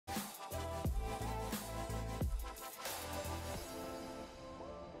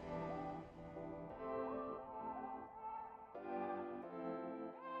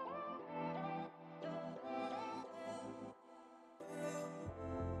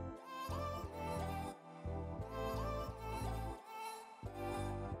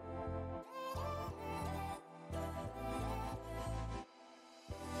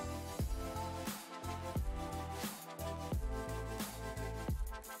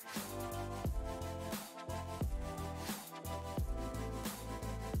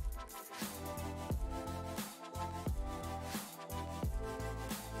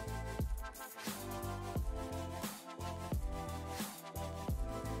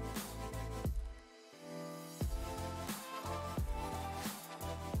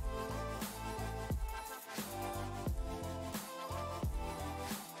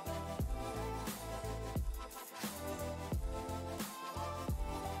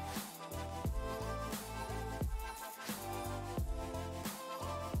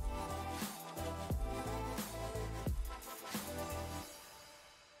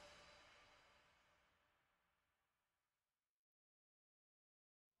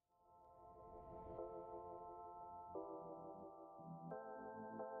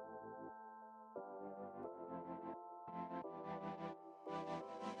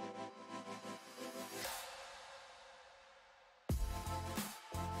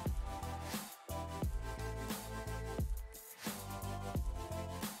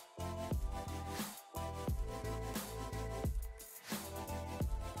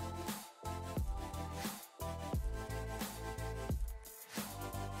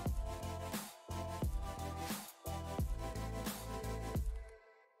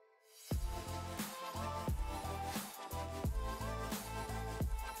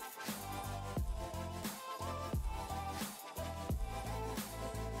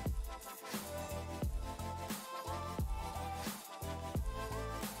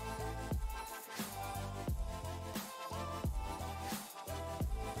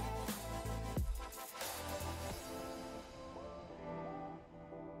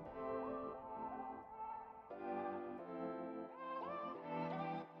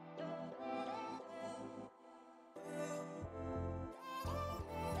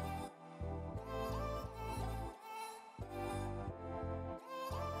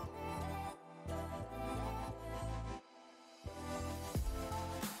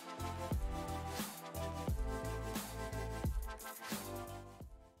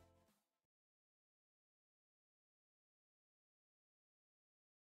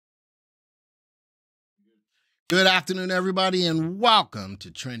Good afternoon, everybody, and welcome to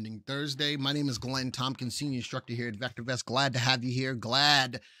Trending Thursday. My name is Glenn Tompkins, Senior Instructor here at VectorVest. Glad to have you here.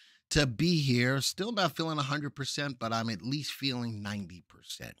 Glad to be here. Still not feeling 100%, but I'm at least feeling 90%.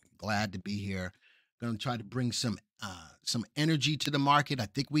 Glad to be here. Going to try to bring some energy to the market. I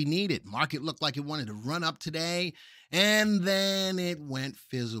think we need it. Market looked like it wanted to run up today, and then it went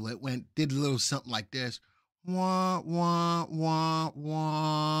fizzle. Did a little something like this. Wah, wah, wah,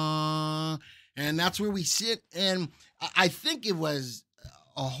 wah. And that's where we sit. And I think it was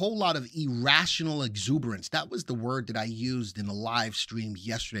a whole lot of irrational exuberance. That was the word that I used in the live stream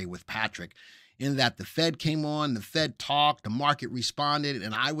yesterday with Patrick, in that the Fed came on, the Fed talked, the market responded,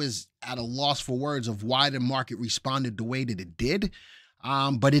 and I was at a loss for words of why the market responded the way that it did.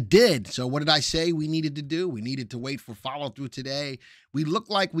 But it did. So what did I say we needed to do? We needed to wait for follow-through today. We looked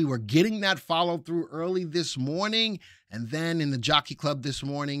like we were getting that follow-through early this morning. And then in the Jockey Club this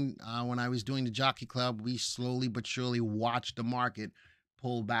morning, when I was doing the Jockey Club, we slowly but surely watched the market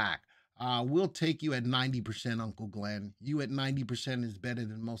pull back. We'll take you at 90%, Uncle Glenn. You at 90% is better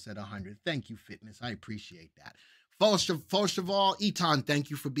than most at 100. Thank you, Fitness. I appreciate that. First of all, Etan, thank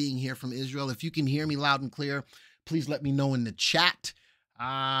you for being here from Israel. If you can hear me loud and clear, please let me know in the chat.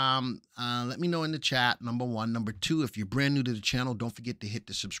 Let me know in the chat, number one. Number two, if you're brand new to the channel, don't forget to hit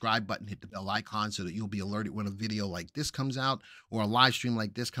the subscribe button, hit the bell icon so that you'll be alerted when a video like this comes out or a live stream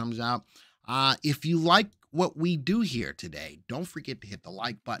like this comes out. If you like what we do here today, don't forget to hit the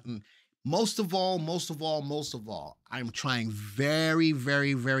like button. Most of all, I'm trying very,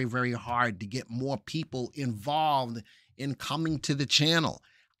 very, very, very hard to get more people involved in coming to the channel.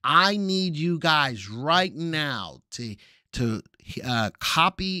 I need you guys right now to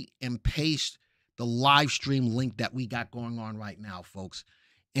copy and paste the live stream link that we got going on right now, folks,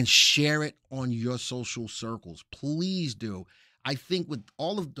 and share it on your social circles. Please do. I think with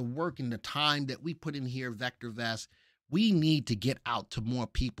all of the work and the time that we put in here, VectorVest, we need to get out to more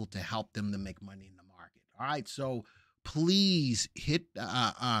people to help them to make money in the market. All right, so please hit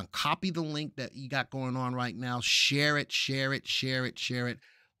copy the link that you got going on right now. Share it.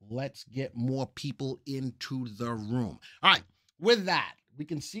 Let's get more people into the room. All right, with that, we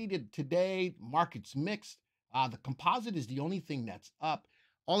can see that today market's mixed. The composite is the only thing that's up.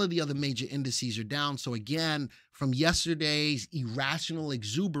 All of the other major indices are down. So again, from yesterday's irrational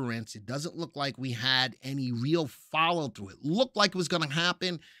exuberance, it doesn't look like we had any real follow through. It looked like it was going to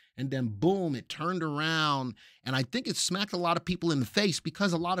happen, and then boom, it turned around. And I think it smacked a lot of people in the face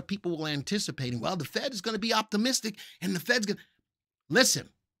because a lot of people were anticipating, well, the Fed is going to be optimistic and the Fed's going to... Listen,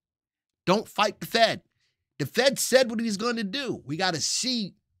 don't fight the Fed. The Fed said what he's going to do. We got to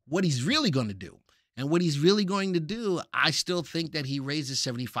see what he's really going to do. And what he's really going to do, I still think that he raises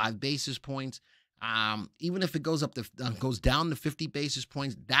 75 basis points. Even if it goes down to 50 basis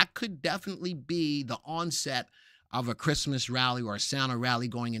points, that could definitely be the onset of a Christmas rally or a Santa rally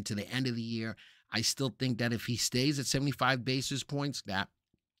going into the end of the year. I still think that if he stays at 75 basis points, that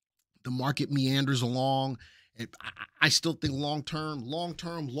the market meanders along. I still think long term,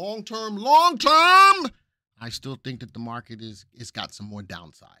 I still think that the market it's got some more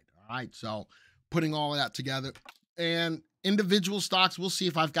downside. All right, so putting all of that together, and individual stocks, we'll see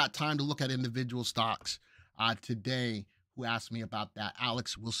if I've got time to look at individual stocks today. Who asked me about that?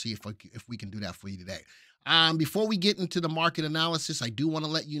 Alex, we'll see if we can do that for you today. Before we get into the market analysis, I do want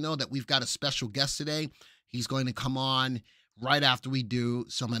to let you know that we've got a special guest today. He's going to come on right after we do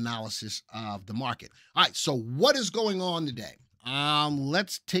some analysis of the market. All right, so what is going on today?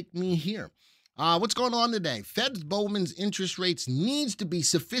 Let's take me here. What's going on today? Fed Bowman's interest rates needs to be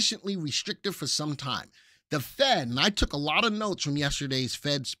sufficiently restrictive for some time. The Fed, and I took a lot of notes from yesterday's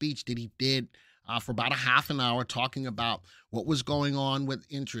Fed speech that he did for about a half an hour, talking about what was going on with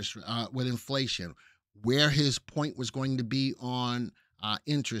with inflation, where his point was going to be on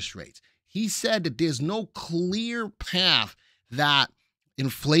interest rates. He said that there's no clear path that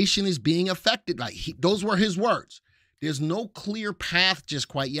inflation is being affected. Those were his words. There's no clear path just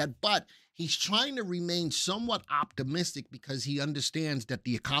quite yet, but he's trying to remain somewhat optimistic because he understands that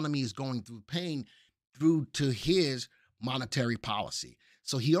the economy is going through pain due to his monetary policy.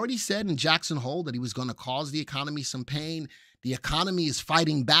 So he already said in Jackson Hole that he was going to cause the economy some pain. The economy is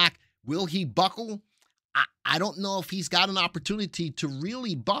fighting back. Will he buckle? I don't know if he's got an opportunity to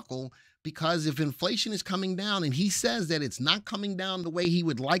really buckle, because if inflation is coming down, and he says that it's not coming down the way he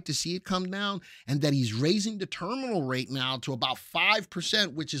would like to see it come down, and that he's raising the terminal rate now to about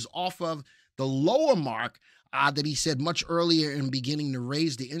 5%, which is off of the lower mark that he said much earlier in beginning to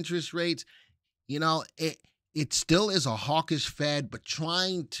raise the interest rates. You know, it still is a hawkish Fed, but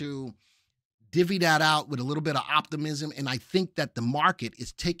trying to divvy that out with a little bit of optimism. And I think that the market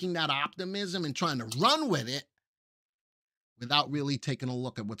is taking that optimism and trying to run with it without really taking a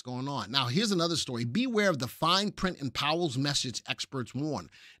look at what's going on. Now, here's another story. Beware of the fine print in Powell's message, experts warn.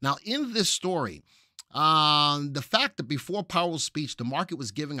 Now, in this story, the fact that before Powell's speech, the market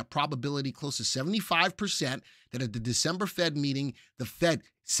was giving a probability close to 75% that at the December Fed meeting, the Fed,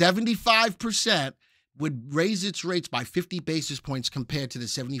 75%, would raise its rates by 50 basis points compared to the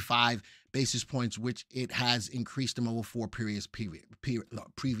 75 basis points, which it has increased them over four previous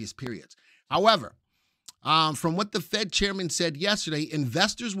periods. However, from what the Fed chairman said yesterday,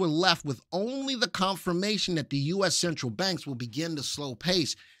 investors were left with only the confirmation that the U.S. central banks will begin to slow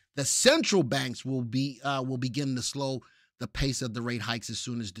pace. The central banks will begin to slow the pace of the rate hikes as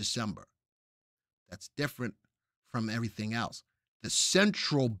soon as December. That's different from everything else. The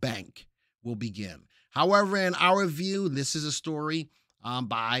central bank will begin. However, in our view, this is a story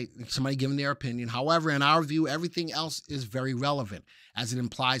by somebody giving their opinion. However, in our view, everything else is very relevant, as it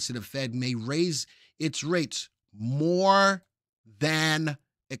implies that the Fed may raise its rates more than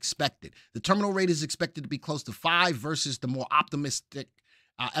expected. The terminal rate is expected to be close to 5 versus the more optimistic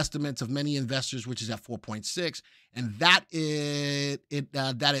estimates of many investors, which is at 4.6, and that it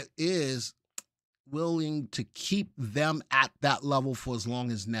is willing to keep them at that level for as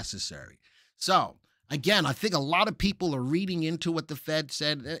long as necessary. So, again, I think a lot of people are reading into what the Fed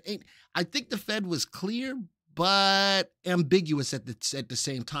said. I think the Fed was clear, but ambiguous at the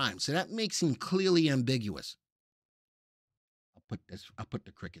same time. So that makes him clearly ambiguous. I'll put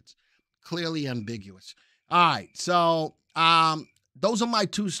the crickets. Clearly ambiguous. All right. So those are my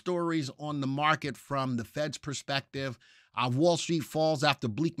two stories on the market from the Fed's perspective. Wall Street falls after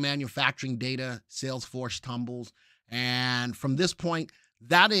bleak manufacturing data. Salesforce tumbles. And from this point,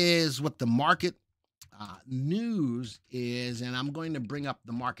 that is what the market news is. And I'm going to bring up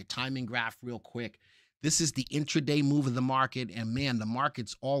the market timing graph real quick. This is the intraday move of the market, and man, the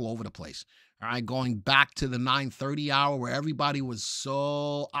market's all over the place. All right, going back to the 9:30 hour where everybody was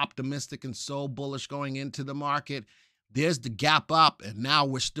so optimistic and so bullish going into the market. There's the gap up, and now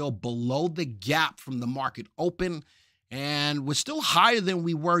we're still below the gap from the market open, and we're still higher than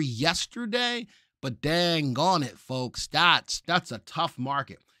we were yesterday, but dang on it, folks, that's a tough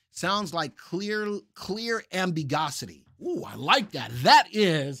market. Sounds like clear ambiguity. Ooh, I like that. That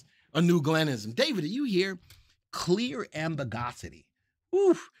is a new Glennism. David, are you here? Clear ambiguity.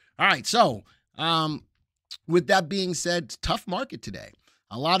 Oof. All right. So, with that being said, tough market today.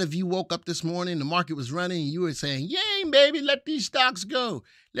 A lot of you woke up this morning, the market was running, and you were saying, yay, baby, let these stocks go.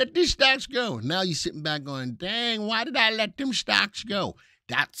 Let these stocks go. Now you're sitting back going, dang, why did I let them stocks go?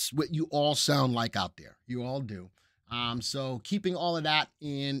 That's what you all sound like out there. You all do. So keeping all of that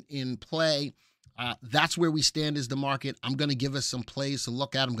in play, that's where we stand as the market. I'm going to give us some plays to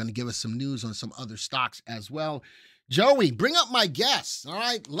look at. I'm going to give us some news on some other stocks as well. Joey, bring up my guests. All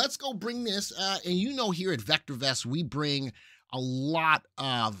right, let's go bring this. And you know, here at VectorVest, we bring a lot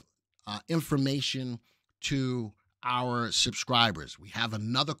of information to our subscribers. We have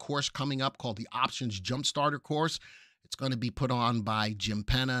another course coming up called the Options Jumpstarter course. It's going to be put on by Jim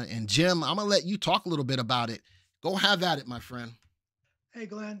Penna. And Jim, I'm going to let you talk a little bit about it. Go have at it, my friend. Hey,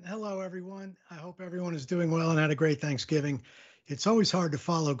 Glenn. Hello, everyone. I hope everyone is doing well and had a great Thanksgiving. It's always hard to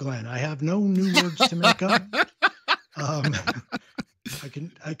follow Glenn. I have no new words to make up.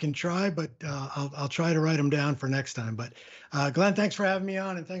 I can try, but I'll try to write them down for next time. But Glenn, thanks for having me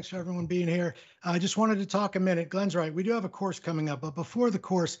on, and thanks for everyone being here. I just wanted to talk a minute. Glenn's right. We do have a course coming up, but before the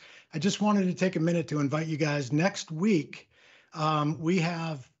course, I just wanted to take a minute to invite you guys. Next week, we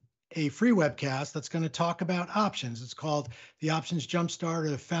have a free webcast that's going to talk about options. It's called the Options Jumpstart, or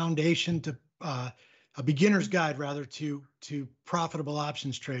the Foundation to a beginner's guide, rather, to profitable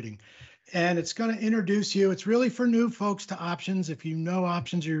options trading. And it's going to introduce you. It's really for new folks to options. If you know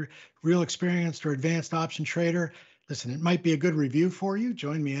options, you're real experienced or advanced option trader, listen, it might be a good review for you.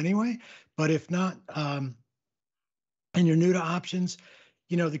 Join me anyway. But if not, and you're new to options,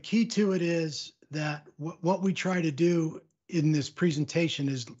 you know, the key to it is that what we try to do in this presentation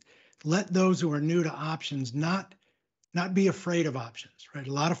is let those who are new to options not be afraid of options, right?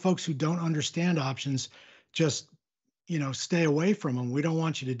 A lot of folks who don't understand options just, you know, stay away from them. We don't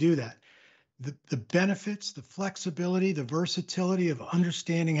want you to do that. The benefits, the flexibility, the versatility of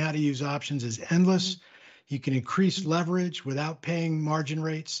understanding how to use options is endless. You can increase leverage without paying margin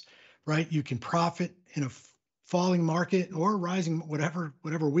rates, right? You can profit in a falling market or rising, whatever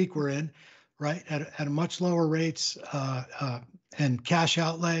week we're in, right? At a much lower rates and cash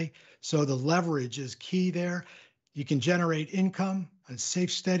outlay. So the leverage is key there. You can generate income, a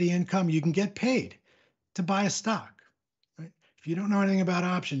safe, steady income. You can get paid to buy a stock. If you don't know anything about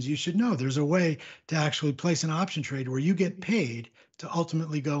options, you should know there's a way to actually place an option trade where you get paid to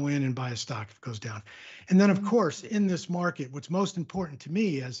ultimately go in and buy a stock if it goes down. And then, of course, in this market, what's most important to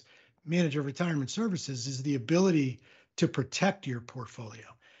me as manager of retirement services is the ability to protect your portfolio,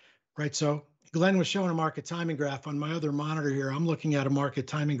 right? So Glenn was showing a market timing graph on my other monitor here. I'm looking at a market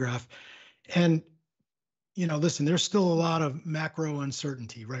timing graph. And, listen, there's still a lot of macro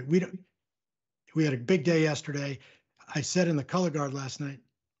uncertainty, right? We had a big day yesterday. I said in the color guard last night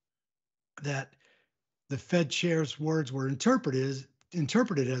that the Fed chair's words were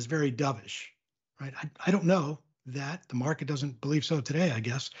interpreted as very dovish, right? I don't know that. The market doesn't believe so today, I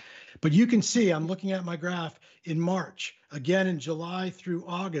guess. But you can see, I'm looking at my graph in March, again in July through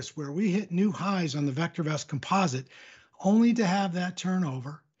August, where we hit new highs on the VectorVest composite, only to have that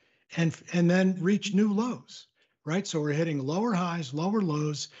turnover and then reach new lows, right? So we're hitting lower highs, lower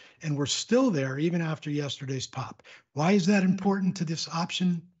lows, and we're still there even after yesterday's pop. Why is that important to this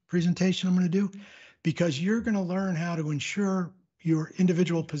option presentation I'm going to do? Because you're going to learn how to insure your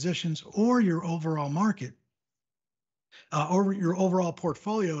individual positions or your overall market or your overall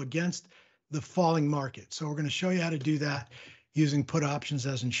portfolio against the falling market. So we're going to show you how to do that using put options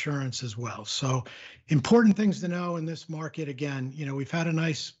as insurance as well. So important things to know in this market. Again, we've had a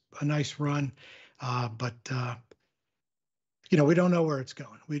nice run, but we don't know where it's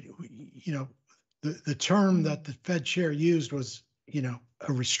going. The term that the Fed chair used was,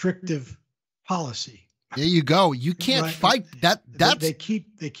 a restrictive policy. There you go. You can't fight that. They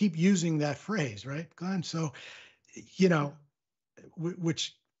keep using that phrase, right, Glenn? So,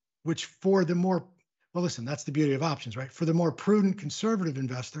 which for the more, well, listen, that's the beauty of options, right? For the more prudent conservative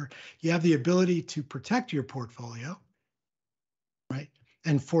investor, you have the ability to protect your portfolio, right?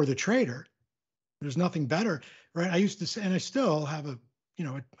 And for the trader, there's nothing better, right? I used to say, and I still have a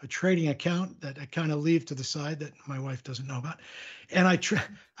trading account that I kind of leave to the side that my wife doesn't know about. And I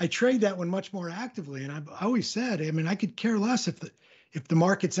trade that one much more actively. And I always said, I could care less if the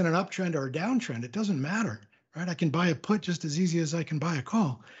market's in an uptrend or a downtrend. It doesn't matter, right? I can buy a put just as easy as I can buy a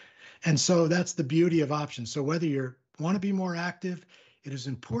call. And so that's the beauty of options. So whether you want to be more active, it's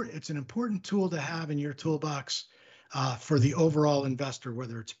an important tool to have in your toolbox for the overall investor,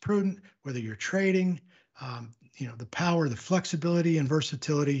 whether it's prudent, whether you're trading, the power, the flexibility and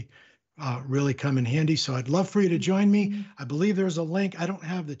versatility really come in handy. So I'd love for you to join me. I believe there's a link. I don't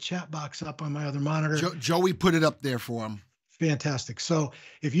have the chat box up on my other monitor. Joey put it up there for him. Fantastic. So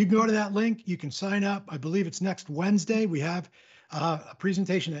if you go to that link, you can sign up. I believe it's next Wednesday. We have a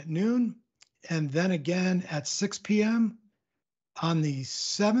presentation at noon and then again at 6 p.m. on the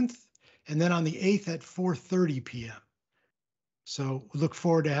 7th and then on the 8th at 4:30 p.m. So we look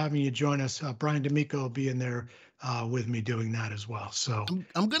forward to having you join us. Brian D'Amico will be in there with me doing that as well. So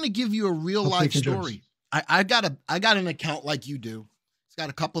I'm going to give you a real life story. I got an account like you do. It's got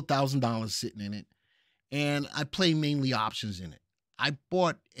a couple $1,000 sitting in it, and I play mainly options in it. I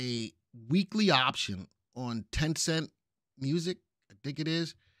bought a weekly option on 10-cent music, I think it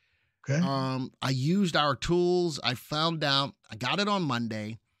is. Okay. I used our tools. I found out I got it on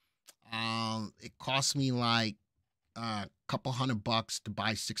Monday. It cost me like a couple $100 to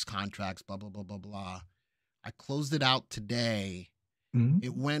buy 6 contracts, blah, blah, blah, blah, blah. I closed it out today. Mm-hmm.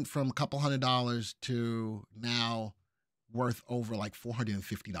 It went from a couple $100 to now worth over like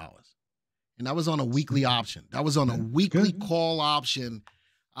 $450. And that was on a weekly option. That was on a weekly call option.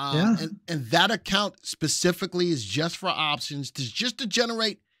 And that account specifically is just for options, just to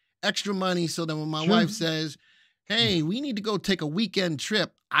generate extra money so that when my wife says, hey, we need to go take a weekend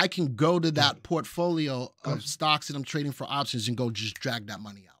trip, I can go to that portfolio of stocks that I'm trading for options and go just drag that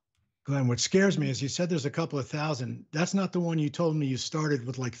money out. Glenn, what scares me is you said there's a couple of thousand. That's not the one you told me you started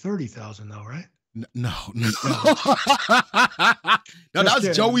with like 30,000 though, right? No. No,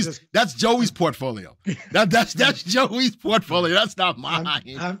 that's Joey's portfolio. That's Joey's portfolio. That's not mine.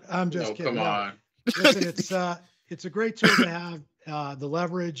 I'm just kidding. Come on. Listen, it's a great tool to have. The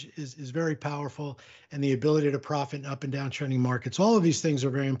leverage is very powerful, and the ability to profit in up and down trending markets. All of these things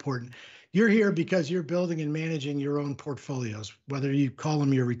are very important. You're here because you're building and managing your own portfolios, whether you call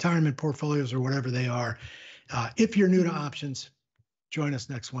them your retirement portfolios or whatever they are. If you're new to options, join us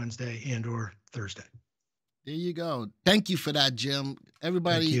next Wednesday and or Thursday. There you go. Thank you for that, Jim.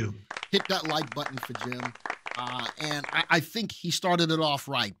 Everybody hit that like button for Jim. And I think he started it off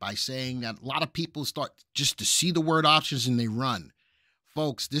right by saying that a lot of people start just to see the word options and they run.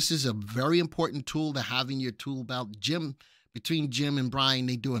 Folks, this is a very important tool to have in your tool belt. Between Jim and Brian,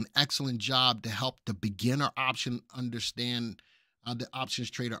 they do an excellent job to help the beginner option understand, the options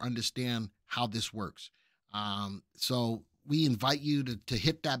trader understand how this works. So we invite you to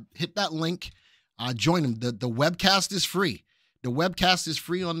hit that link, join them. The webcast is free. The webcast is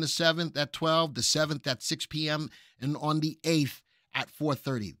free on the 7th at 12, the 7th at 6 p.m., and on the 8th at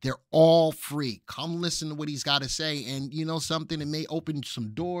 4:30. They're all free. Come listen to what he's got to say. And you know something, it may open some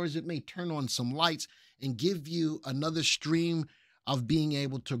doors. It may turn on some lights and give you another stream of being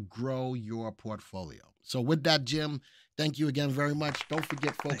able to grow your portfolio. So with that, Jim, thank you again very much. Don't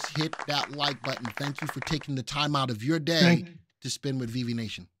forget, folks, hit that like button. Thank you for taking the time out of your day to spend with VV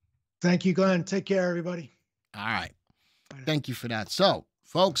Nation. Thank you, Glenn. Take care, everybody. All right. Thank you for that. So,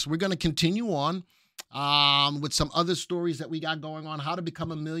 folks, we're going to continue on with some other stories that we got going on. How to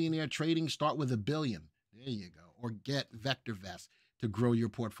become a millionaire trading. Start with $1 billion. There you go. Or get VectorVest to grow your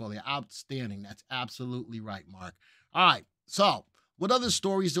portfolio. Outstanding. That's absolutely right, Mark. All right. So, what other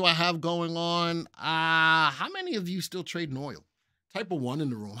stories do I have going on? How many of you still trading oil? Type of 1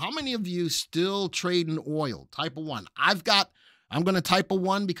 in the room. How many of you still trading oil? Type of 1. I'm going to type a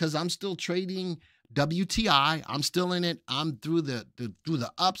 1 because I'm still trading WTI. I'm still in it. I'm through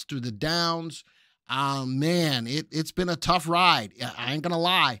the ups, through the downs. Man, it's been a tough ride. I ain't gonna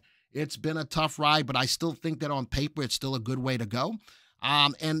lie. It's been a tough ride, but I still think that on paper, it's still a good way to go.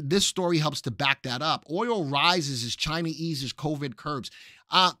 And this story helps to back that up. Oil rises as China eases COVID curbs.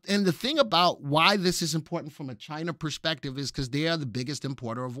 And the thing about why this is important from a China perspective is because they are the biggest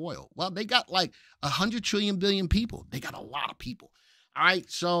importer of oil. Well, they got like 100 trillion billion people. They got a lot of people. All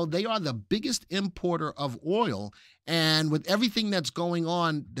right, so they are the biggest importer of oil. And with everything that's going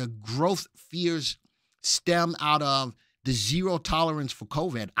on, the growth fears stem out of the zero tolerance for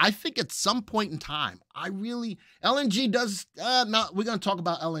COVID. I think at some point in time, LNG does, we're going to talk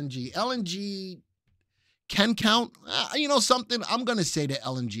about LNG. LNG can count. You know something? I'm going to say that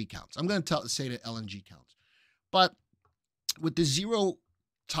LNG counts. I'm going to say that LNG counts. But with the zero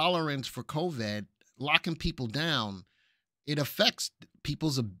tolerance for COVID, locking people down, it affects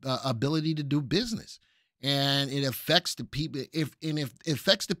people's ability to do business, and it affects the people. If it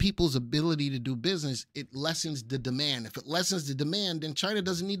affects the people's ability to do business, it lessens the demand. If it lessens the demand, then China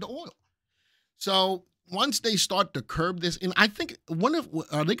doesn't need the oil. So once they start to curb this, and I think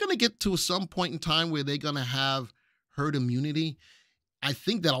are they going to get to some point in time where they're going to have herd immunity? I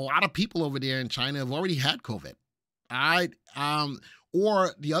think that a lot of people over there in China have already had COVID. Or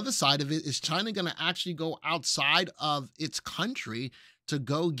the other side of it is China going to actually go outside of its country to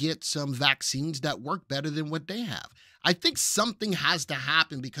go get some vaccines that work better than what they have. I think something has to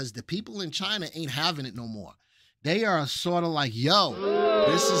happen because the people in China ain't having it no more. They are sort of like, yo,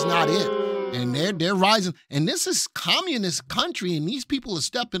 this is not it. And they're rising. And this is communist country, and these people are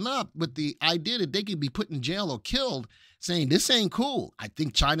stepping up with the idea that they could be put in jail or killed, saying this ain't cool. I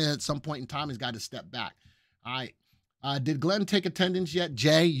think China at some point in time has got to step back. All right. Did Glenn take attendance yet?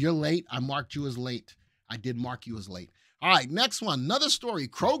 Jay, you're late. I marked you as late. I did mark you as late. All right, next one. Another story.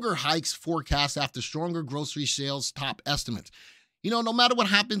 Kroger hikes forecast after stronger grocery sales top estimates. You know, no matter what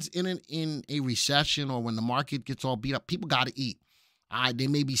happens in a recession or when the market gets all beat up, people got to eat. They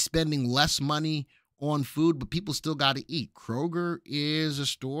may be spending less money on food, but people still got to eat. Kroger is a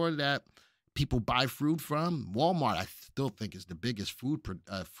store that people buy food from. Walmart, I still think, is the biggest food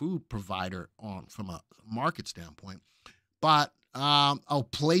provider from a market standpoint. But a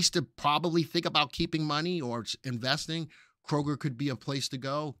place to probably think about keeping money or investing, Kroger could be a place to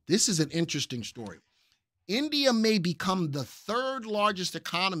go. This is an interesting story. India may become the third largest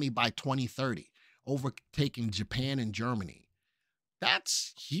economy by 2030, overtaking Japan and Germany.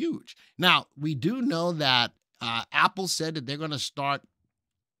 That's huge. Now, we do know that Apple said that they're going to start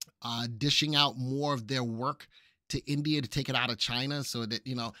dishing out more of their work to India to take it out of China, so that,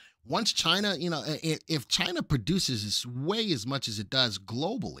 you know, once China, you know, if China produces way as much as it does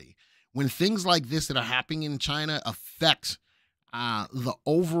globally, when things like this that are happening in China affect the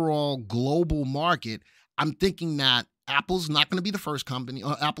overall global market, I'm thinking that Apple's not going to be the first company.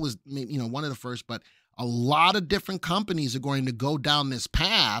 Apple is, you know, one of the first, but a lot of different companies are going to go down this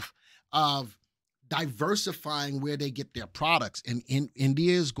path of diversifying where they get their products. And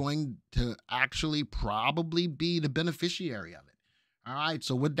India is going to actually probably be the beneficiary of it. All right.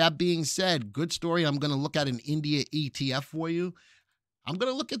 So with that being said, good story. I'm going to look at an India ETF for you. I'm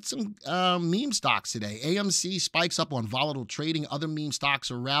going to look at some meme stocks today. AMC spikes up on volatile trading. Other meme stocks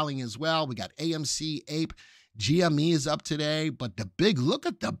are rallying as well. We got AMC, Ape, GME is up today, but look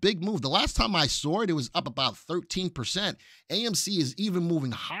at the big move. The last time I saw it, it was up about 13%. AMC is even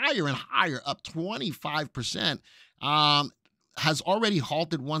moving higher and higher, up 25%. Has already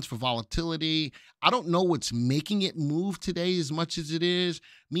halted once for volatility. I don't know what's making it move today as much as it is.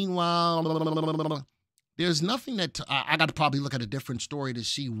 Meanwhile, there's nothing that I got to probably look at a different story to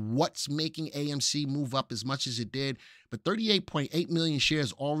see what's making AMC move up as much as it did. But 38.8 million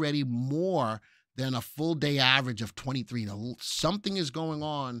shares, already more than a full day average of 23. Now, something is going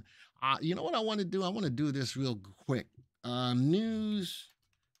on. You know what I want to do? I want to do this real quick. news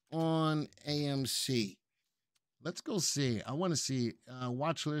on AMC. Let's go see. I want to see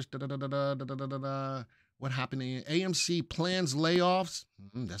watch list. What happened? AMC plans layoffs.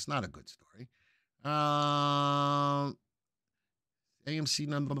 That's not a good story. AMC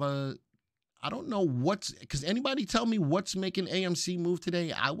number. I don't know because anybody tell me what's making AMC move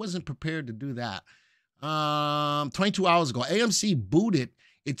today? I wasn't prepared to do that. 22 hours ago, AMC booted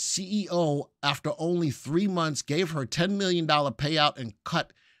its CEO after only 3 months, gave her $10 million payout, and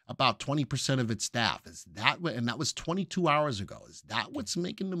cut about 20% of its staff. Is that what? And that was 22 hours ago. Is that what's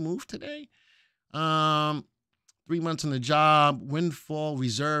making the move today? 3 months on the job, windfall,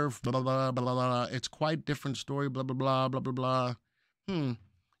 reserve, blah, blah, blah, blah, blah. It's quite different story, blah, blah, blah, blah, blah, blah.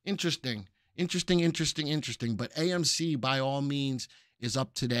 Interesting. But AMC, by all means, is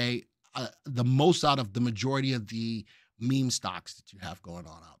up today. The most out of the majority of the meme stocks that you have going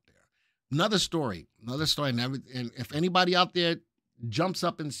on out there. Another story. And if anybody out there jumps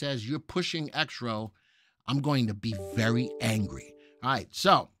up and says you're pushing XRO, I'm going to be very angry. All right,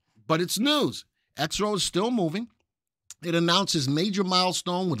 but it's news. XRO is still moving. It announces major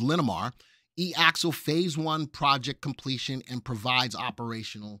milestone with Linamar, e-axle phase 1 project completion, and provides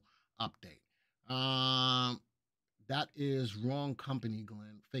operational update. That is wrong company,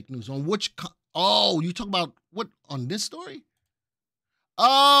 Glenn. Fake news. On which? You talk about what on this story?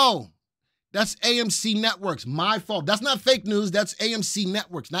 Oh, that's AMC Networks. My fault. That's not fake news. That's AMC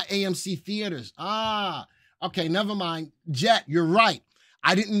Networks, not AMC Theaters. Okay, never mind. Jet, you're right.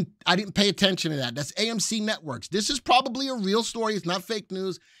 I didn't pay attention to that. That's AMC Networks. This is probably a real story. It's not fake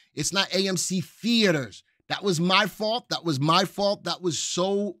news. It's not AMC Theaters. That was my fault. That was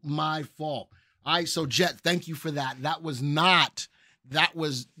so my fault. All right, so Jet, thank you for that. There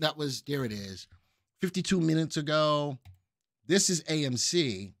it is. 52 minutes ago. This is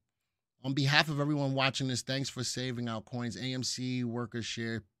AMC. On behalf of everyone watching this, thanks for saving our coins. AMC workers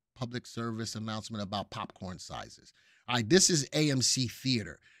share public service announcement about popcorn sizes. All right, this is AMC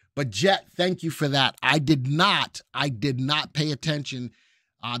Theater. But Jet, thank you for that. I did not pay attention.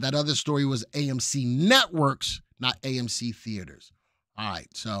 That other story was AMC Networks, not AMC Theaters. All right,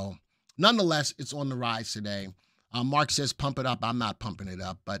 so nonetheless, it's on the rise today. Mark says pump it up. I'm not pumping it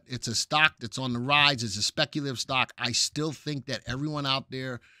up, but it's a stock that's on the rise. It's a speculative stock. I still think that everyone out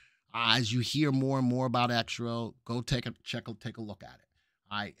there, as you hear more and more about XRO, go take a look at it.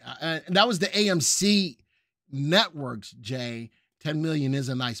 All right, and that was the AMC Networks, Jay. 10 million is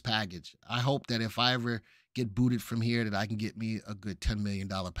a nice package. I hope that if I ever get booted from here, that I can get me a good $10 million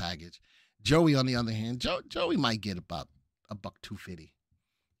package. Joey, on the other hand, Joey might get about $1.250.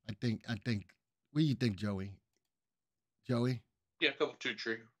 I think. What do you think, Joey? Joey? Yeah, a couple two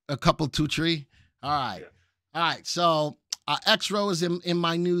tree. A couple two tree? All right. Yeah. All right. So XRO is in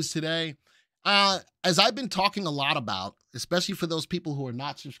my news today. As I've been talking a lot about, especially for those people who are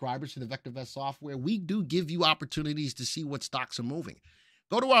not subscribers to the VectorVest software, we do give you opportunities to see what stocks are moving.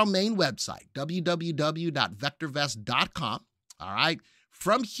 Go to our main website, www.vectorvest.com. All right.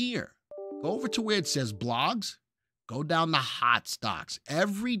 From here, go over to where it says blogs. Go down the hot stocks.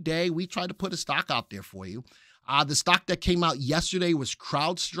 Every day we try to put a stock out there for you. The stock that came out yesterday was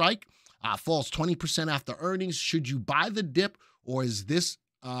CrowdStrike. Falls 20% after earnings. Should you buy the dip, or is this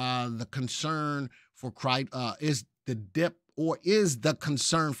the concern for is the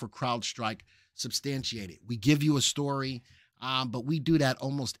concern for CrowdStrike substantiated? We give you a story, but we do that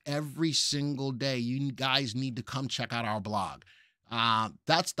almost every single day. You guys need to come check out our blog.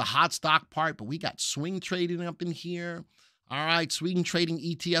 That's the hot stock part, but we got swing trading up in here. All right, swing trading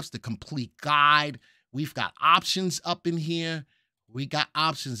ETFs, the complete guide. We've got options up in here. I'll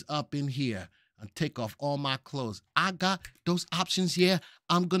take off all my clothes. I got those options here.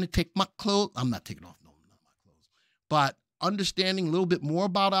 I'm going to take my clothes. I'm not taking off not my clothes. But understanding a little bit more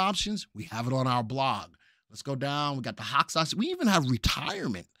about options, we have it on our blog. Let's go down. We got the hot stocks. We even have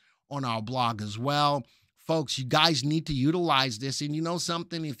retirement on our blog as well. Folks, you guys need to utilize this. And you know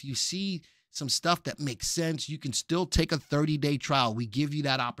something? If you see some stuff that makes sense, you can still take a 30-day trial. We give you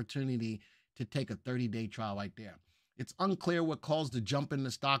that opportunity to take a 30-day trial right there. It's unclear what caused the jump in the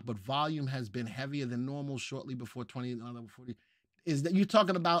stock, but volume has been heavier than normal shortly before 2040. Is that you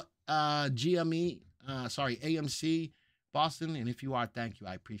talking about AMC Boston? And if you are, thank you.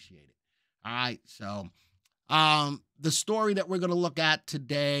 I appreciate it. All right. So the story that we're going to look at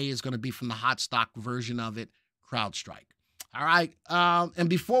today is going to be from the hot stock version of it, CrowdStrike. All right. And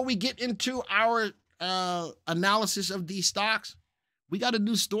before we get into our analysis of these stocks, we got a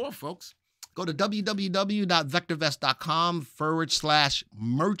new store, folks. Go to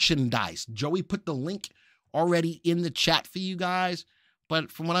www.vectorvest.com/merchandise. Joey put the link already in the chat for you guys. But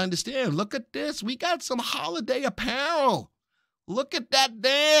from what I understand, look at this. We got some holiday apparel. Look at that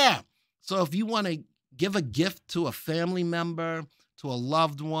there. So if you want to give a gift to a family member, to a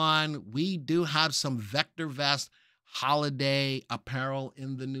loved one, we do have some VectorVest holiday apparel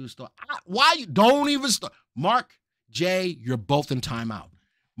in the new store. Why you don't even start? Mark, Jay, you're both in timeout.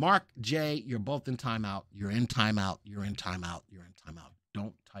 Mark, Jay, you're both in timeout. You're in timeout. You're in timeout. You're in timeout.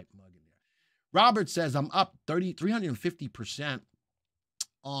 Don't type mug in there. Robert says, I'm up 350%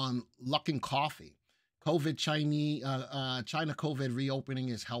 on Luckin Coffee. China COVID reopening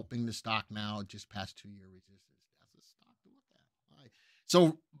is helping the stock now. It just passed 2-year resistance. That's a stock to look at. All right.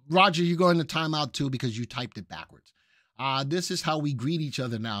 So, Roger, you're going to timeout too because you typed it backwards. This is how we greet each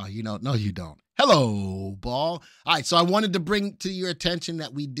other now. You know, no, you don't. Hello, Ball. All right, so I wanted to bring to your attention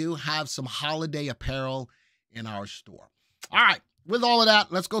that we do have some holiday apparel in our store. All right, with all of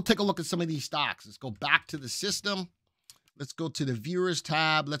that, let's go take a look at some of these stocks. Let's go back to the system. Let's go to the viewers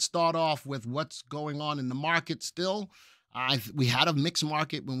tab. Let's start off with what's going on in the market still. We had a mixed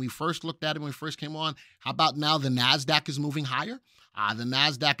market when we first looked at it, when we first came on. How about now the NASDAQ is moving higher? The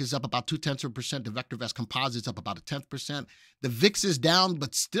NASDAQ is up about 0.2%. The VectorVest Composite's up about 0.1%. The VIX is down,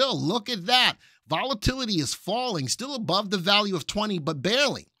 but still, look at that. Volatility is falling, still above the value of 20, but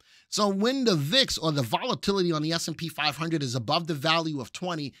barely. So when the VIX or the volatility on the S&P 500 is above the value of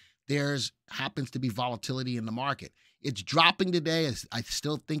 20, there's happens to be volatility in the market. It's dropping today. I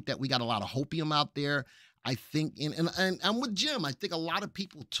still think that we got a lot of hopium out there. I think, and I'm with Jim. I think a lot of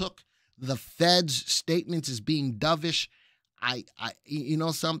people took the Fed's statements as being dovish. You know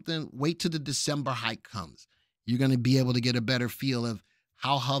something? Wait till the December hike comes. You're going to be able to get a better feel of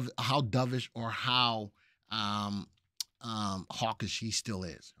how dovish or how hawkish he still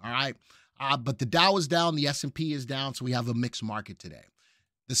is. All right. But the Dow is down. The S&P is down. So we have a mixed market today.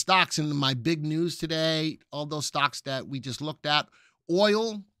 The stocks in my big news today, all those stocks that we just looked at,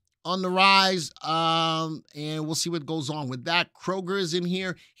 oil on the rise, and we'll see what goes on with that. Kroger is in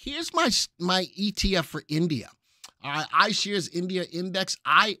here. Here's my ETF for India. iShares India Index,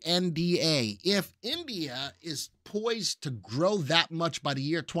 INDA. If India is poised to grow that much by the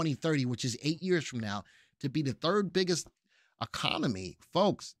year 2030, which is 8 years from now, to be the third biggest economy,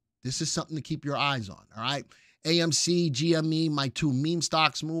 folks, this is something to keep your eyes on, all right? AMC, GME, my two meme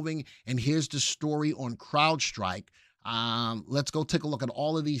stocks moving. And here's the story on CrowdStrike. Let's go take a look at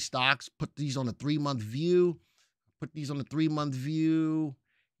all of these stocks. Put these on a 3-month view.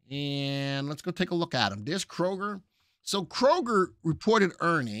 And let's go take a look at them. There's Kroger. So Kroger reported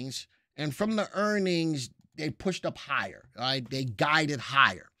earnings. And from the earnings, they pushed up higher. Right? They guided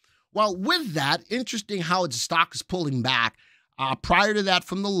higher. Well, with that, interesting how its stock is pulling back. Prior to that,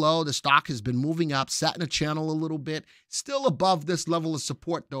 from the low, the stock has been moving up, sat in a channel a little bit, still above this level of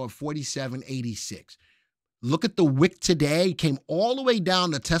support, though, of 47.86. Look at the wick today, came all the way down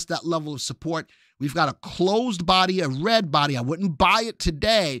to test that level of support. We've got a closed body, a red body. I wouldn't buy it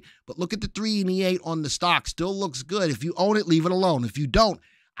today, but look at the 3 and the 8 on the stock. Still looks good. If you own it, leave it alone. If you don't,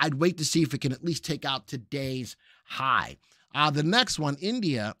 I'd wait to see if it can at least take out today's high. The next one,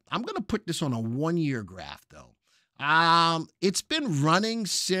 India, I'm going to put this on a 1-year graph, though. It's been running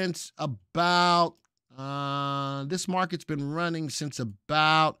since about, this market's been running since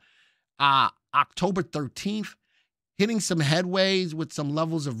about October 13th, hitting some headways with some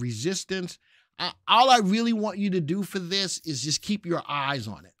levels of resistance. All I really want you to do for this is just keep your eyes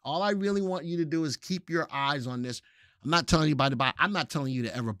on it. All I really want you to do is keep your eyes on this. I'm not telling you to buy. I'm not telling you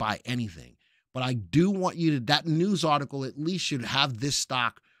to ever buy anything, but I do want you to, that news article at least should have this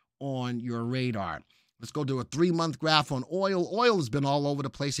stock on your radar. Let's go to a 3-month graph on oil. Oil has been all over the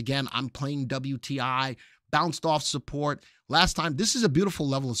place. Again, I'm playing WTI, bounced off support. Last time, this is a beautiful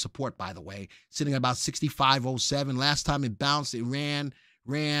level of support, by the way, sitting at about 65.07. Last time it bounced, it ran,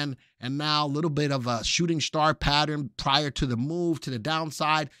 and now a little bit of a shooting star pattern prior to the move to the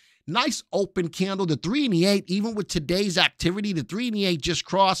downside. Nice open candle. The 3 and the 8, even with today's activity, the 3 and the 8 just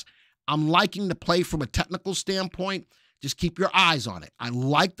crossed. I'm liking the play from a technical standpoint. Just keep your eyes on it. I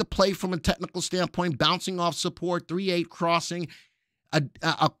like the play from a technical standpoint, bouncing off support, 3-8 crossing,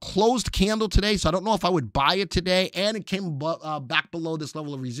 a closed candle today, so I don't know if I would buy it today, and it came back below this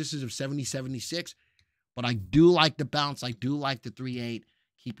level of resistance of 70.76, but I do like the bounce. I do like the 3-8.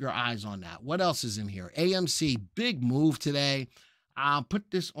 Keep your eyes on that. What else is in here? AMC, big move today. I'll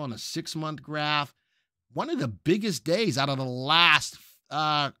put this on a 6-month graph. One of the biggest days out of the last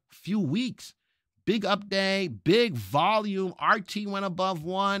few weeks. Big up day, big volume. RT went above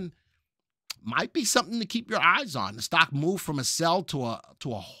 1. Might be something to keep your eyes on. The stock moved from a sell to a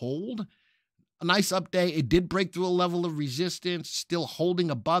hold. A nice up day. It did break through a level of resistance, still holding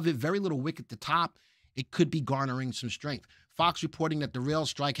above it. Very little wick at the top. It could be garnering some strength. Fox reporting that the rail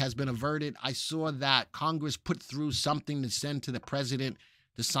strike has been averted. I saw that Congress put through something to send to the president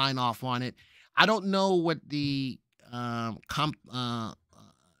to sign off on it. I don't know what the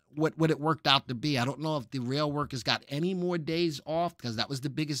what it worked out to be. I don't know if the rail workers got any more days off, because that was the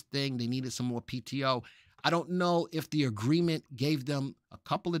biggest thing. They needed some more PTO. I don't know if the agreement gave them a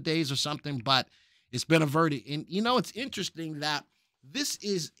couple of days or something, but it's been averted. And, it's interesting that this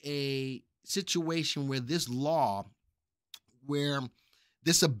is a situation where this law, where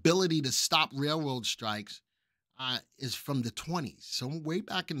this ability to stop railroad strikes is from the 20s. So way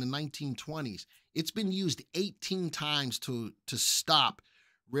back in the 1920s, it's been used 18 times to stop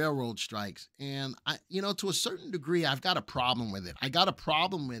railroad strikes. And to a certain degree, I've got a problem with it. I got a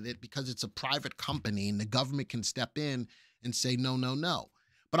problem with it because it's a private company and the government can step in and say, no, no, no.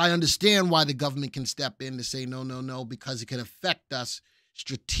 But I understand why the government can step in to say, no, no, no, because it can affect us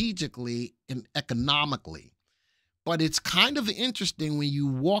strategically and economically. But it's kind of interesting when you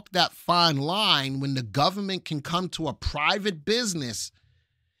walk that fine line when the government can come to a private business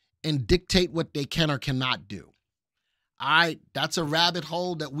and dictate what they can or cannot do. That's a rabbit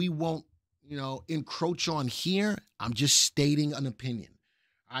hole that we won't, encroach on here. I'm just stating an opinion.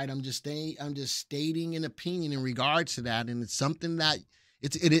 All right, I'm just stating an opinion in regards to that, and it's something that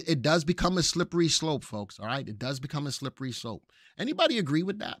it does become a slippery slope, folks. All right, it does become a slippery slope. Anybody agree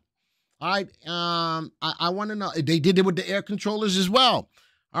with that? All right, I want to know. They did it with the air controllers as well.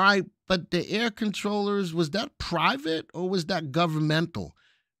 All right, but the air controllers, was that private or was that governmental?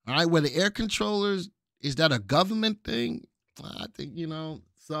 All right, were the air controllers, is that a government thing? I think,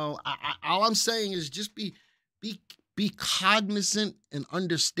 so all I'm saying is just be cognizant and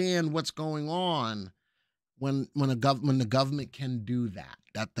understand what's going on when the government can do that.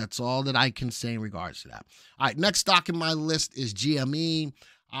 That's all that I can say in regards to that. All right, next stock in my list is GME.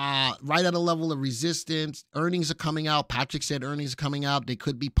 Right at a level of resistance. Earnings are coming out. Patrick said earnings are coming out. They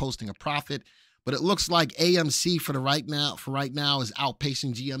could be posting a profit, but it looks like AMC for right now is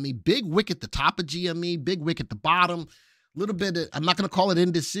outpacing GME. Big wick at the top of GME, big wick at the bottom. A little bit of, I'm not going to call it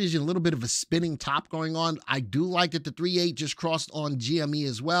indecision, a little bit of a spinning top going on. I do like that the 3.8 just crossed on GME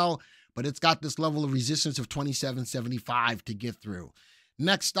as well, but it's got this level of resistance of 27.75 to get through.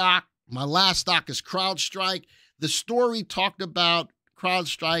 Next stock, my last stock is CrowdStrike. The story talked about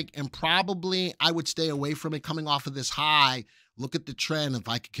CrowdStrike, and probably I would stay away from it coming off of this high. Look at the trend. If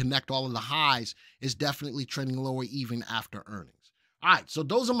I could connect all of the highs, it's definitely trending lower even after earnings. All right, so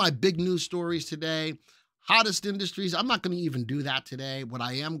those are my big news stories today. Hottest industries, I'm not going to even do that today. What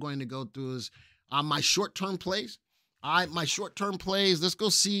I am going to go through is my short-term plays. All right, my short-term plays, let's go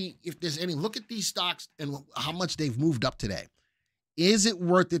see if there's any. Look at these stocks and how much they've moved up today. Is it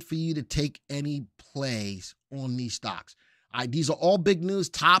worth it for you to take any plays on these stocks? All right, these are all big news.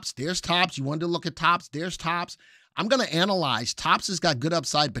 Tops, there's Tops. You wanted to look at Tops, there's Tops. I'm going to analyze. Tops has got good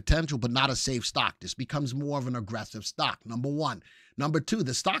upside potential, but not a safe stock. This becomes more of an aggressive stock, number one. Number two,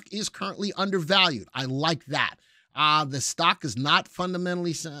 the stock is currently undervalued. I like that. The stock is not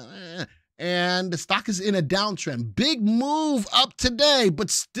fundamentally, and the stock is in a downtrend. Big move up today, but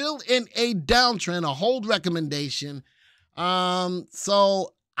still in a downtrend, a hold recommendation.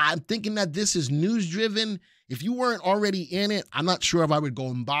 So I'm thinking that this is news driven. If you weren't already in it, I'm not sure if I would go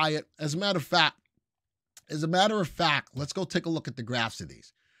and buy it. As a matter of fact, let's go take a look at the graphs of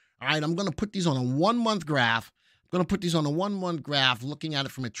these. All right, I'm going to put these on a 1-month graph. Looking at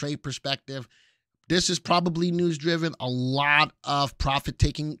it from a trade perspective. This is probably news driven. A lot of profit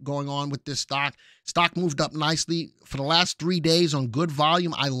taking going on with this stock. Stock moved up nicely for the last 3 days on good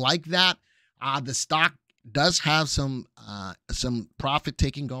volume. I like that. The stock does have some profit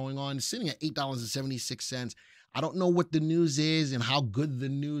taking going on. It's sitting at $8.76. I don't know what the news is and how good the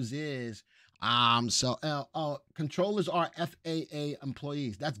news is. Controllers are FAA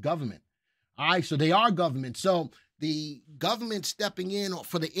employees. That's government. All right, so they are government. So the government stepping in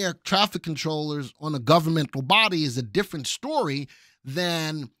for the air traffic controllers on a governmental body is a different story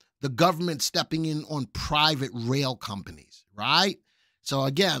than the government stepping in on private rail companies, right? So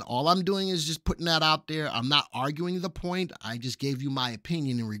again, all I'm doing is just putting that out there. I'm not arguing the point. I just gave you my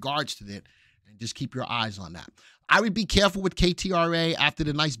opinion in regards to that, and just keep your eyes on that. I would be careful with KTRA after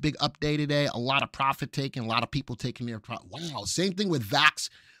the nice big update today. A lot of profit taking, a lot of people taking their profit. Wow, same thing with VAX.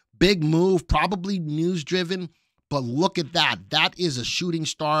 Big move, probably news driven, but look at that. That is a shooting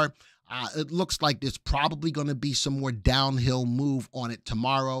star. It looks like there's probably going to be some more downhill move on it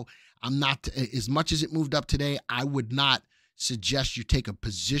tomorrow. I'm not, as much as it moved up today, I would not suggest you take a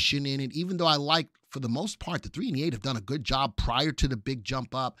position in it, even though I like, for the most part, the 3 and the 8 have done a good job prior to the big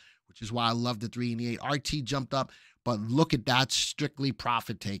jump up, which is why I love the 3 and the 8. RT jumped up, but look at that, strictly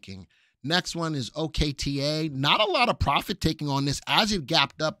profit taking. Next one is OKTA. Not a lot of profit taking on this as it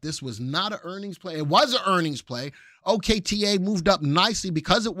gapped up. This was not an earnings play. It was an earnings play. OKTA moved up nicely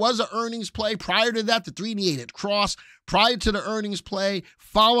because it was an earnings play. Prior to that, the 3 and 8 had crossed. Prior to the earnings play,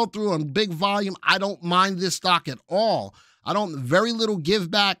 follow through on big volume. I don't mind this stock at all. Very little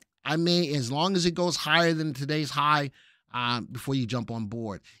give back. I may, as long as it goes higher than today's high, before you jump on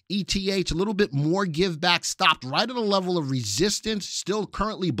board. ETH, a little bit more give back, stopped right at a level of resistance, still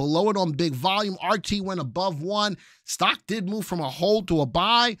currently below it on big volume. RT went above 1. Stock did move from a hold to a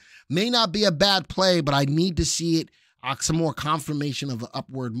buy. May not be a bad play, but I need to see it, some more confirmation of an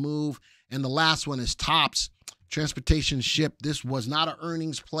upward move. And the last one is Tops. Transportation ship. This was not an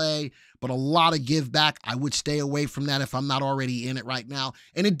earnings play, but a lot of give back. I would stay away from that if I'm not already in it right now.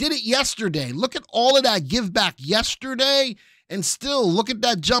 And it did it yesterday. Look at all of that give back yesterday, and still look at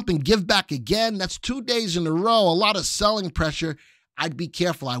that jump and give back again. That's 2 days in a row. A lot of selling pressure. I'd be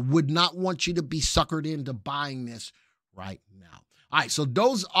careful. I would not want you to be suckered into buying this right now. All right, so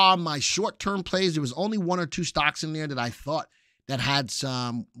those are my short-term plays. There was only 1 or 2 stocks in there that I thought that had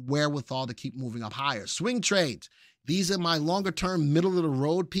some wherewithal to keep moving up higher. Swing trades. These are my longer-term,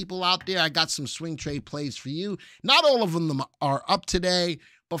 middle-of-the-road people out there. I got some swing trade plays for you. Not all of them are up today,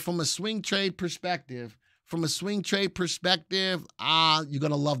 but from a swing trade perspective, you're going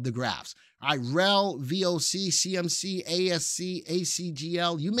to love the graphs. All right, REL, VOC, CMC, ASC,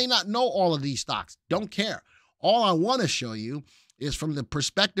 ACGL. You may not know all of these stocks. Don't care. All I want to show you is from the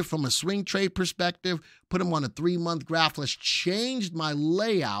perspective, from a swing trade perspective, put them on a 3-month graph. Let's change my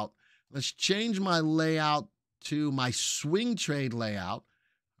layout. Let's change my layout to my swing trade layout.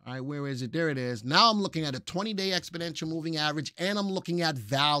 All right, where is it? There it is. Now I'm looking at a 20-day exponential moving average, and I'm looking at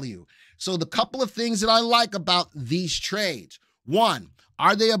value. So the couple of things that I like about these trades. 1,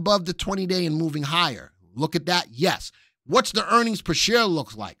 are they above the 20-day and moving higher? Look at that. Yes. What's the earnings per share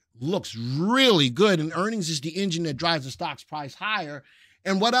look like? Looks really good, and earnings is the engine that drives the stock's price higher.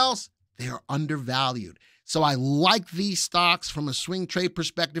 And what else? They are undervalued. So I like these stocks from a swing trade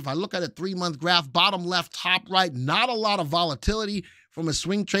perspective. I look at a 3-month graph, bottom left, top right, not a lot of volatility from a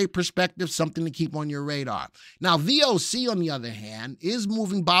swing trade perspective, something to keep on your radar. Now, VOC, on the other hand, is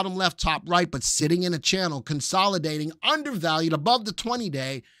moving bottom left, top right, but sitting in a channel, consolidating, undervalued, above the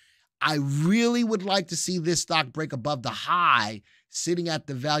 20-day. I really would like to see this stock break above the high, sitting at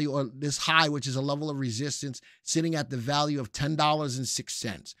the value, or this high, which is a level of resistance, sitting at the value of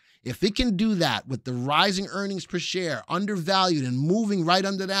 $10.06. If it can do that with the rising earnings per share, undervalued and moving right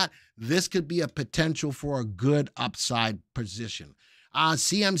under that, this could be a potential for a good upside position.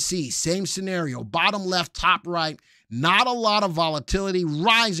 CMC, same scenario, bottom left, top right, not a lot of volatility,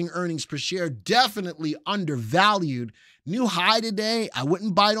 rising earnings per share, definitely undervalued. New high today. I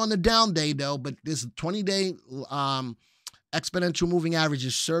wouldn't buy it on the down day though, but this 20-day exponential moving average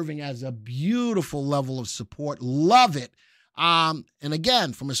is serving as a beautiful level of support. Love it. And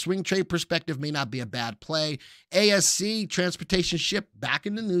again, from a swing trade perspective, may not be a bad play. ASC, transportation ship, back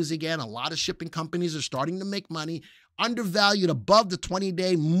in the news again. A lot of shipping companies are starting to make money. Undervalued, above the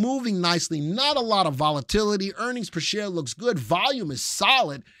 20-day, moving nicely. Not a lot of volatility. Earnings per share looks good. Volume is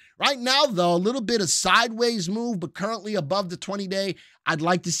solid. Right now, though, a little bit of sideways move, but currently above the 20-day. I'd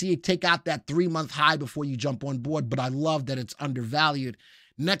like to see it take out that 3-month high before you jump on board, but I love that it's undervalued.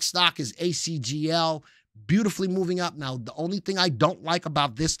 Next stock is ACGL, beautifully moving up. Now, the only thing I don't like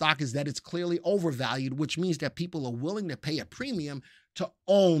about this stock is that it's clearly overvalued, which means that people are willing to pay a premium to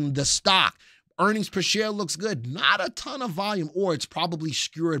own the stock. Earnings per share looks good. Not a ton of volume, or it's probably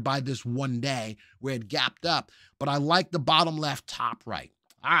skewered by this one day where it gapped up, but I like the bottom left, top right.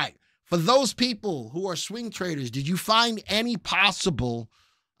 All right, for those people who are swing traders, did you find any possible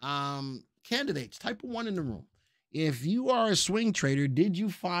candidates? Type 1 in the room. If you are a swing trader, did you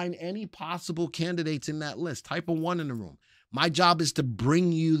find any possible candidates in that list? Type 1 in the room. My job is to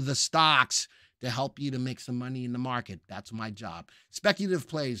bring you the stocks to help you to make some money in the market. That's my job. Speculative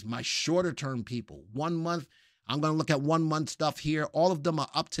plays, my shorter term people. 1 month, I'm going to look at 1 month stuff here. All of them are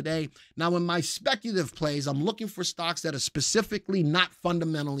up today. Now, in my speculative plays, I'm looking for stocks that are specifically not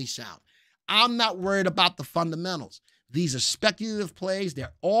fundamentally sound. I'm not worried about the fundamentals. These are speculative plays.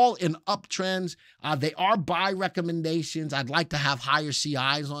 They're all in uptrends. They are buy recommendations. I'd like to have higher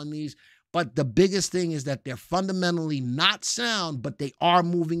CIs on these. But the biggest thing is that they're fundamentally not sound, but they are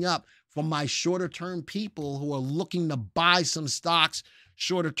moving up. For my shorter term people who are looking to buy some stocks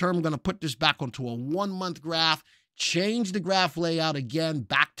shorter term, I'm going to put this back onto a 1 month graph, change the graph layout again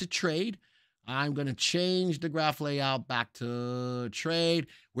back to trade. I'm going to change the graph layout back to trade,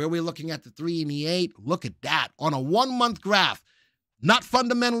 where we're looking at the 3 and the 8. Look at that on a 1 month graph. Not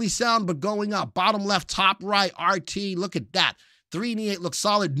fundamentally sound, but going up. Bottom left, top right, RT. Look at that. 3.8 looks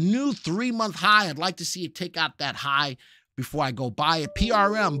solid. New 3-month high. I'd like to see it take out that high before I go buy it.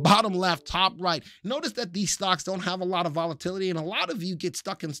 PRM, bottom left, top right. Notice that these stocks don't have a lot of volatility, and a lot of you get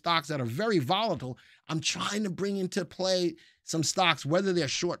stuck in stocks that are very volatile. I'm trying to bring into play some stocks, whether they're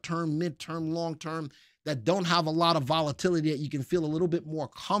short-term, mid-term, long-term, that don't have a lot of volatility that you can feel a little bit more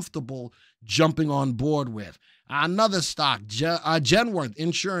comfortable jumping on board with. Another stock, Genworth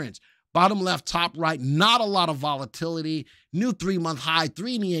Insurance, bottom left, top right, not a lot of volatility. New 3-month high,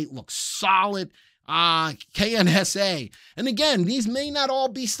 3.8 looks solid. KNSA. And again, these may not all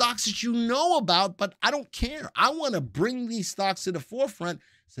be stocks that you know about, but I don't care. I want to bring these stocks to the forefront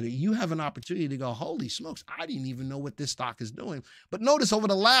so that you have an opportunity to go, holy smokes, I didn't even know what this stock is doing. But notice over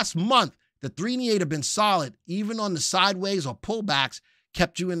the last month, the 3.8 have been solid, even on the sideways or pullbacks,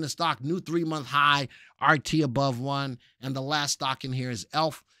 kept you in the stock. New 3-month high, RT above 1. And the last stock in here is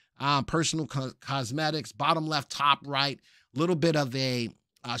ELF, Personal Cosmetics, bottom left, top right, little bit of a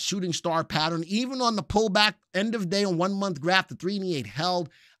shooting star pattern. Even on the pullback, end of day on 1-month graph, the 3.8 held.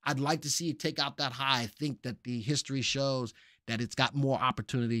 I'd like to see it take out that high. I think that the history shows that it's got more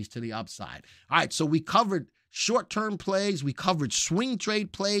opportunities to the upside. All right, so we covered short-term plays. We covered swing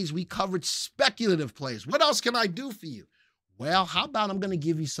trade plays. We covered speculative plays. What else can I do for you? Well, how about I'm going to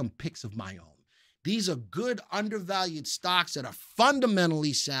give you some picks of my own. These are good undervalued stocks that are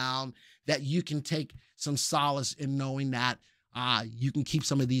fundamentally sound that you can take some solace in knowing that you can keep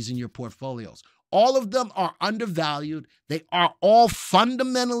some of these in your portfolios. All of them are undervalued. They are all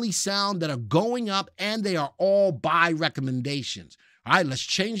fundamentally sound that are going up, and they are all buy recommendations. All right, let's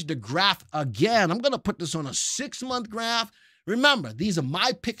change the graph again. I'm going to put this on a 6-month graph. Remember, these are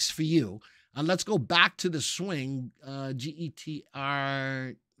my picks for you. And let's go back to the swing,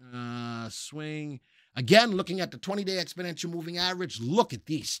 GETR swing. Again, looking at the 20-day exponential moving average. Look at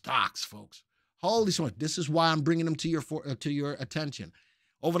these stocks, folks. Holy smokes. This is why I'm bringing them to your attention.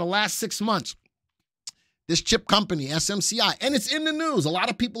 Over the last 6 months, this chip company, SMCI, and it's in the news. A lot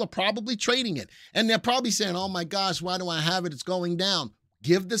of people are probably trading it. And they're probably saying, oh my gosh, why do I have it? It's going down.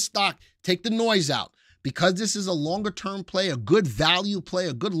 Give the stock, take the noise out. Because this is a longer-term play, a good value play,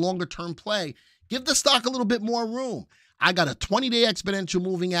 a good longer-term play, give the stock a little bit more room. I got a 20-day exponential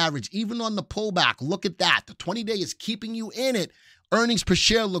moving average. Even on the pullback, look at that. The 20-day is keeping you in it. Earnings per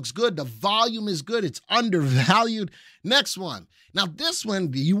share looks good. The volume is good. It's undervalued. Next one. Now, this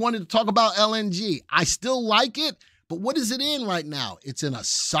one, you wanted to talk about LNG. I still like it, but what is it in right now? It's in a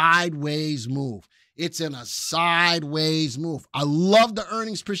sideways move. It's in a sideways move. I love the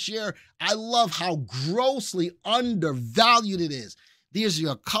earnings per share. I love how grossly undervalued it is. These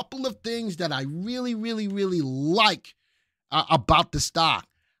are a couple of things that I really, really, really like about the stock.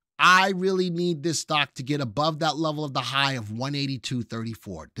 I really need this stock to get above that level of the high of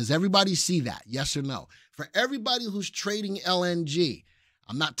 182.34. Does everybody see that? Yes or no? For everybody who's trading LNG,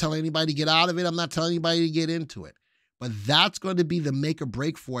 I'm not telling anybody to get out of it. I'm not telling anybody to get into it. But that's going to be the make or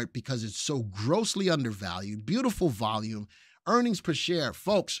break for it because it's so grossly undervalued. Beautiful volume, earnings per share.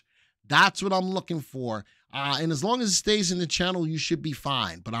 Folks, that's what I'm looking for. And as long as it stays in the channel, you should be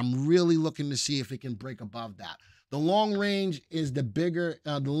fine. But I'm really looking to see if it can break above that. The long range is the bigger,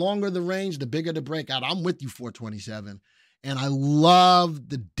 the longer the range, the bigger the breakout. I'm with you, 427. And I love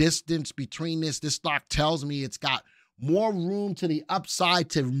the distance between this. This stock tells me it's got more room to the upside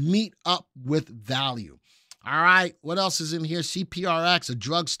to meet up with value. All right, what else is in here? CPRX, a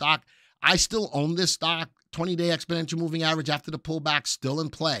drug stock. I still own this stock. 20-day exponential moving average after the pullback, still in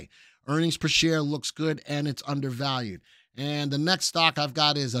play. Earnings per share looks good, and it's undervalued. And the next stock I've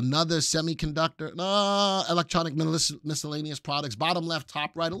got is another semiconductor, electronic miscellaneous products, bottom left,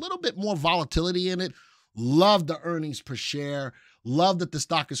 top right, a little bit more volatility in it. Love the earnings per share. Love that the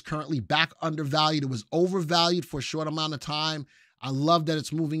stock is currently back undervalued. It was overvalued for a short amount of time. I love that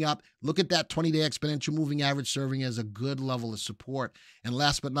it's moving up. Look at that 20-day exponential moving average serving as a good level of support. And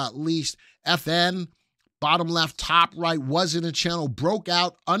last but not least, FN, bottom left, top right, was in a channel, broke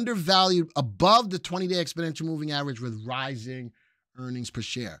out, undervalued, above the 20-day exponential moving average with rising earnings per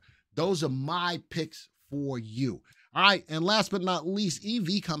share. Those are my picks for you. All right, and last but not least,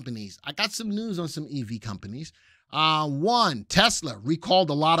 EV companies. I got some news on some EV companies. One, Tesla recalled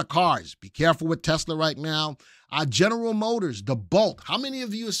a lot of cars. Be careful with Tesla right now. General Motors, the Bolt. How many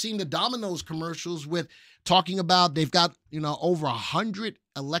of you have seen the Domino's commercials with talking about they've got, over 100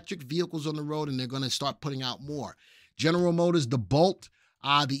 electric vehicles on the road and they're going to start putting out more. General Motors, the Bolt,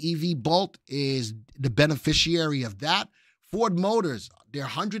 the EV Bolt is the beneficiary of that. Ford Motors, their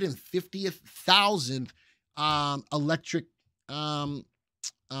 150,000th electric,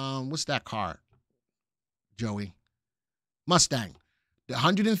 what's that car, Joey? Mustang.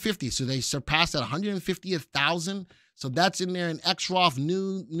 150, so they surpassed that 150,000. So that's in there. And XROF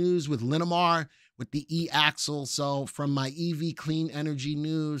new news with Linamar with the E-axle. So from my EV Clean Energy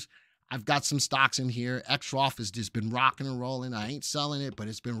news, I've got some stocks in here. XROF has just been rocking and rolling. I ain't selling it, but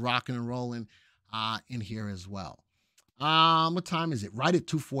it's been rocking and rolling in here as well. What time is it? Right at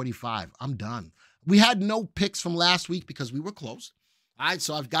 2:45. I'm done. We had no picks from last week because we were close. All right,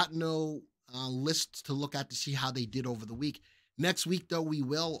 so I've got no lists to look at to see how they did over the week. Next week, though, we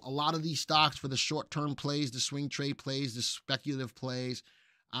will. A lot of these stocks for the short-term plays, the swing trade plays, the speculative plays,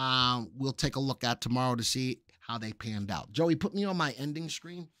 we'll take a look at tomorrow to see how they panned out. Joey, put me on my ending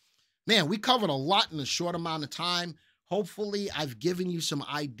screen. Man, we covered a lot in a short amount of time. Hopefully, I've given you some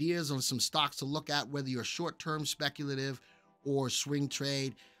ideas on some stocks to look at, whether you're short-term speculative or swing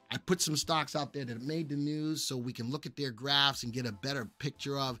trade. I put some stocks out there that made the news so we can look at their graphs and get a better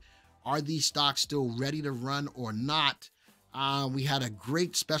picture of, are these stocks still ready to run or not? We had a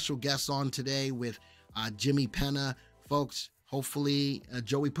great special guest on today with Jimmy Penna. Folks, hopefully,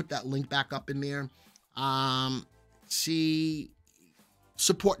 Joey, put that link back up in there.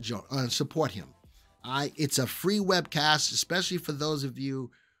 Support him. It's a free webcast, especially for those of you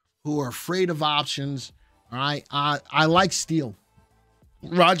who are afraid of options. All right, I like steel.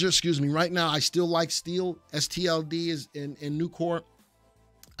 Roger, excuse me. Right now, I still like steel. STLD is in Nucor.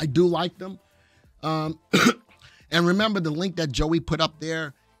 I do like them. And remember, the link that Joey put up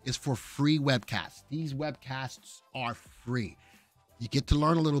there is for free webcasts. These webcasts are free. You get to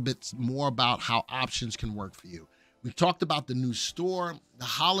learn a little bit more about how options can work for you. We talked about the new store, the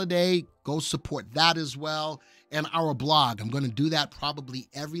holiday. Go support that as well. And our blog. I'm going to do that probably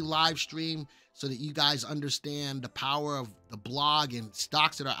every live stream so that you guys understand the power of the blog and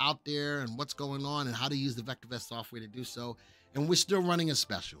stocks that are out there and what's going on and how to use the VectorVest software to do so. And we're still running a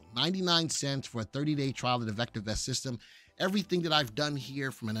special, 99 cents for a 30-day trial of the VectorVest system. Everything that I've done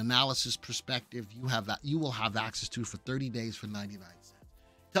here from an analysis perspective, you will have access to for 30 days for 99 cents.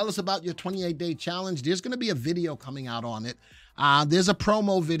 Tell us about your 28-day challenge. There's going to be a video coming out on it. There's a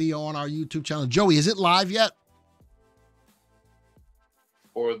promo video on our YouTube channel. Joey, is it live yet?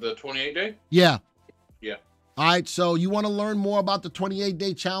 For the 28-day? Yeah. Yeah. All right, so you want to learn more about the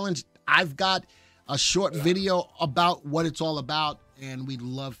 28-day challenge? I've got a short video about what it's all about, and we'd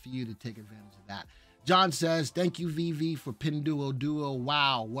love for you to take advantage of that. John says, thank you, VV, for Pinduoduo.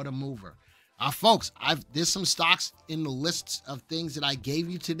 Wow, what a mover. Folks, there's some stocks in the lists of things that I gave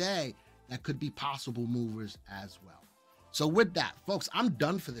you today that could be possible movers as well. So with that, folks, I'm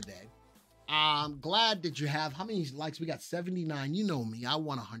done for the day. I'm glad that you have, how many likes? We got 79. You know me. I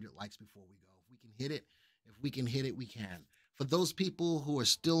want 100 likes before we go. If we can hit it, we can. For those people who are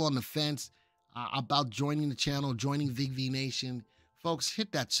still on the fence about joining the channel, joining VV Nation, folks,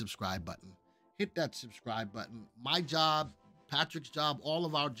 hit that subscribe button. Hit that subscribe button. My job, Patrick's job, all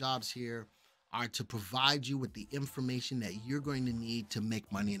of our jobs here are to provide you with the information that you're going to need to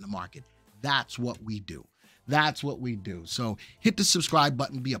make money in the market. That's what we do. That's what we do. So hit the subscribe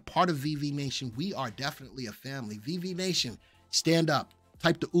button, be a part of VV Nation. We are definitely a family. VV Nation, stand up.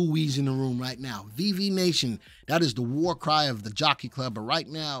 Type the ooh-wees in the room right now. VV Nation, that is the war cry of the Jockey Club. But right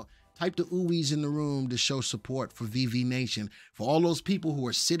now, type the ooh-wees in the room to show support for VV Nation. For all those people who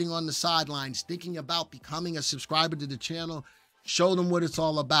are sitting on the sidelines thinking about becoming a subscriber to the channel, show them what it's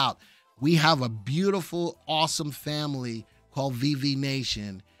all about. We have a beautiful, awesome family called VV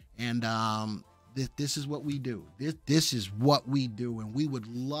Nation. And this is what we do. This is what we do. And we would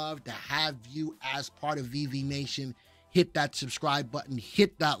love to have you as part of VV Nation. Hit that subscribe button.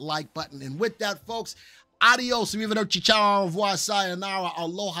 Hit that like button. And with that, folks, adios. Arrivederci, ciao, au revoir, sayonara,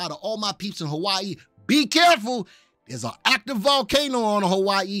 aloha to all my peeps in Hawaii. Be careful. There's an active volcano on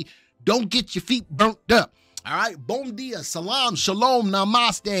Hawaii. Don't get your feet burnt up. All right. Bon dia, salam, shalom,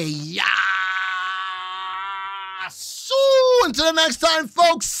 namaste. Yasu. Until the next time,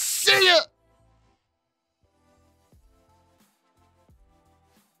 folks. See ya.